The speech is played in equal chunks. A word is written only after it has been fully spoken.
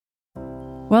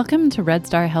Welcome to Red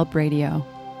Star Help Radio,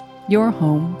 your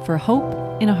home for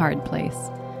hope in a hard place.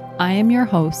 I am your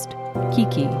host,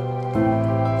 Kiki.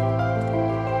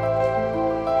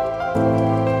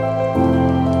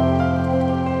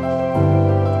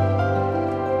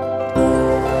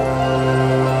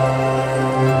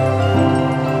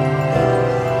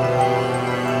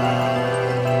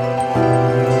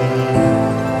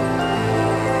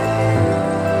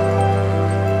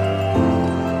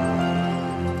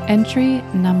 Entry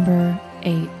number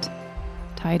 8,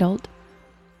 titled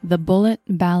The Bullet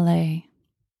Ballet.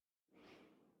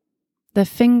 The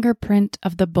fingerprint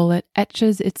of the bullet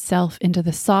etches itself into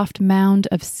the soft mound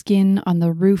of skin on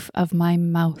the roof of my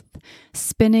mouth,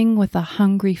 spinning with a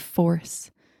hungry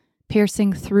force.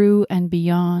 Piercing through and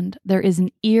beyond, there is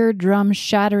an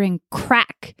eardrum-shattering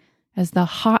crack as the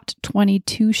hot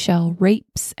 .22 shell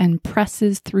rapes and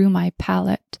presses through my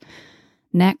palate.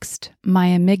 Next, my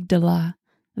amygdala,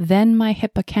 then my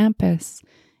hippocampus,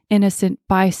 innocent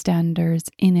bystanders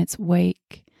in its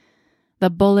wake. The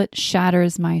bullet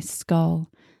shatters my skull.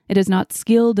 It is not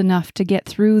skilled enough to get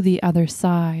through the other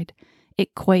side.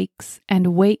 It quakes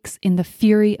and wakes in the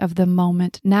fury of the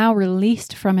moment, now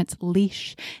released from its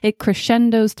leash. It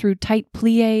crescendos through tight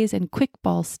pliés and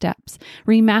quickball steps,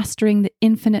 remastering the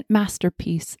infinite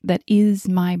masterpiece that is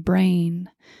my brain.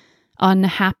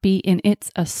 Unhappy in its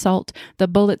assault, the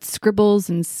bullet scribbles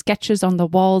and sketches on the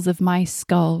walls of my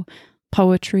skull.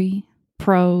 Poetry,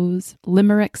 prose,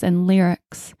 limericks and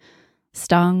lyrics.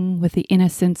 Stung with the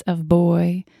innocence of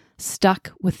boy,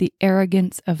 stuck with the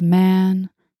arrogance of man,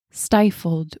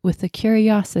 stifled with the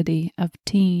curiosity of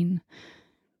teen.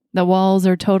 The walls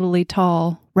are totally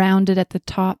tall, rounded at the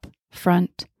top,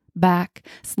 front, back,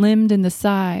 slimmed in the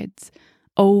sides.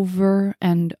 Over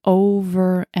and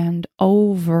over and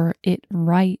over it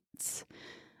writes.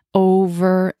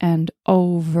 Over and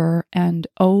over and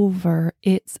over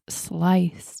it's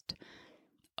sliced.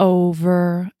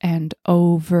 Over and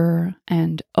over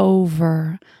and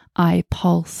over I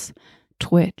pulse,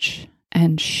 twitch,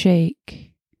 and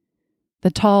shake.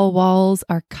 The tall walls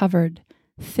are covered,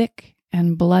 thick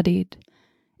and bloodied.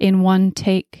 In one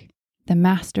take, the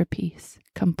masterpiece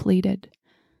completed.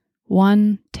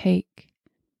 One take.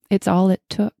 It's all it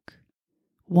took.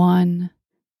 One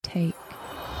take.